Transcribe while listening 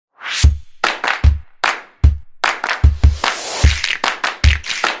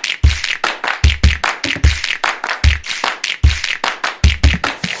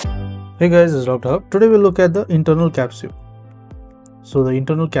Hey guys, it's Dr. Hub. Today we'll look at the internal capsule. So the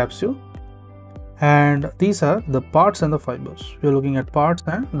internal capsule, and these are the parts and the fibers. We're looking at parts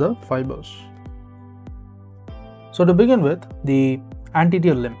and the fibers. So to begin with, the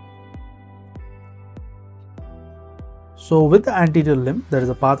anterior limb. So with the anterior limb, there is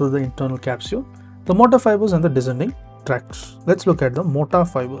a part of the internal capsule, the motor fibers and the descending tracts. Let's look at the motor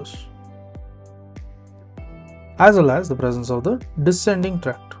fibers, as well as the presence of the descending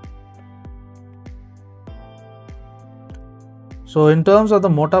tract. So in terms of the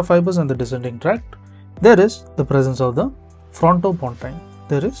motor fibers and the descending tract, there is the presence of the frontopontine.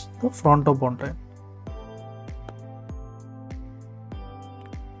 There is the frontopontine.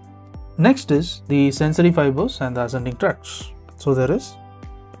 Next is the sensory fibers and the ascending tracts. So there is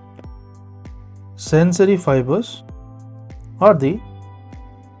sensory fibers or the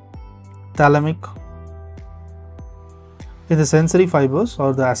thalamic. In the sensory fibers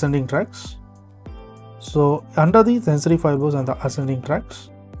or the ascending tracts, so under the sensory fibers and the ascending tracts,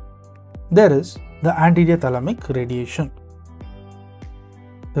 there is the anterior thalamic radiation.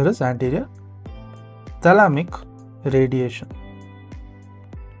 There is anterior thalamic radiation.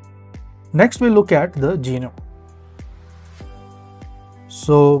 Next we look at the genome.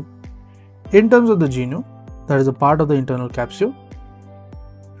 So in terms of the genome, that is a part of the internal capsule.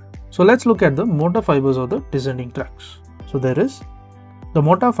 So let's look at the motor fibers of the descending tracts. So there is the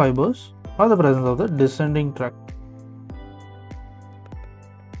motor fibers or the presence of the descending tract.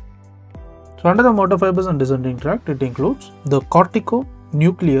 So under the motor fibers and descending tract, it includes the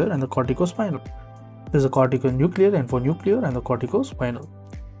corticonuclear and the corticospinal. There is a corticonuclear, infonuclear and the corticospinal.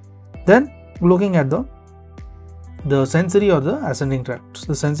 Then looking at the sensory or the ascending tracts,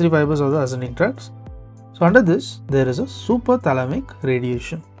 the sensory fibers or the ascending tracts. So under this, there is a superthalamic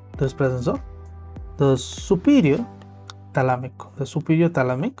radiation. There is presence of the superior thalamic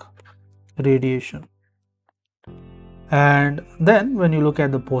radiation. And then when you look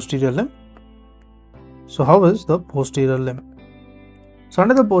at the posterior limb, so how is the posterior limb? So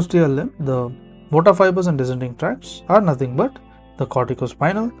under the posterior limb, the motor fibers and descending tracts are nothing but the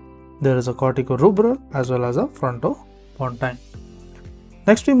corticospinal. There is a corticorubral as well as a frontopontine.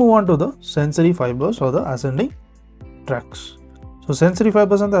 Next we move on to the sensory fibers or the ascending tracts. So sensory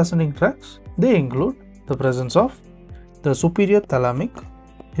fibers and the ascending tracts, they include the presence of the superior thalamic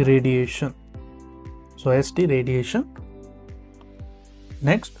radiation. So ST radiation.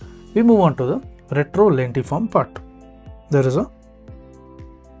 Next we move on to the retrolentiform part. There is a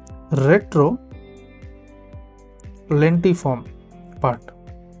retrolentiform part.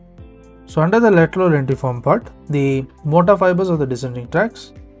 So under the retrolentiform part, the motor fibers of the descending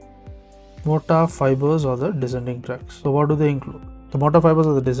tracts. So what do they include? The motor fibers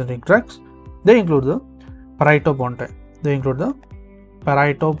of the descending tracts, they include the parietopontine.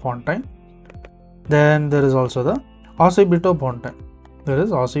 Then there is also the occipitopontine.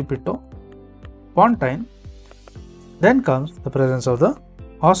 Then comes the presence of the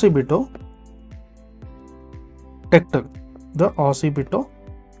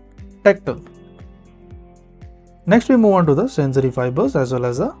occipitotectal. Next we move on to the sensory fibers as well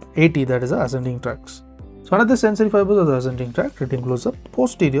as the AT, that is the ascending tracts. So under the sensory fibers of the ascending tract, it includes the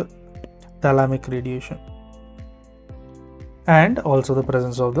posterior thalamic radiation and also the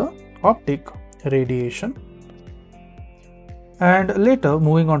presence of the optic radiation. And later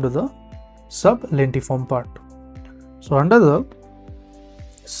moving on to the sublentiform part. So under the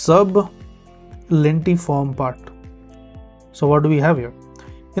sublentiform part, so what do we have here?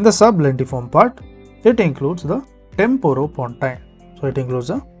 In the sublentiform part, it includes the temporopontine. So it includes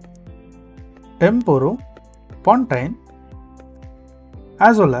the temporopontine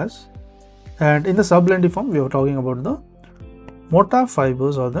as well as, and in the sublentiform we are talking about the motor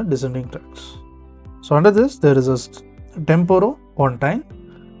fibers or the descending tracts. So under this, there is a temporopontine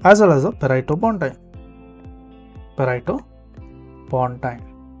as well as a parietopontine.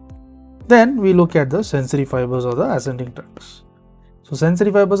 Then we look at the sensory fibers or the ascending tracts. So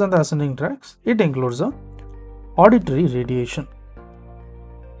sensory fibers and the ascending tracts, it includes the auditory radiation.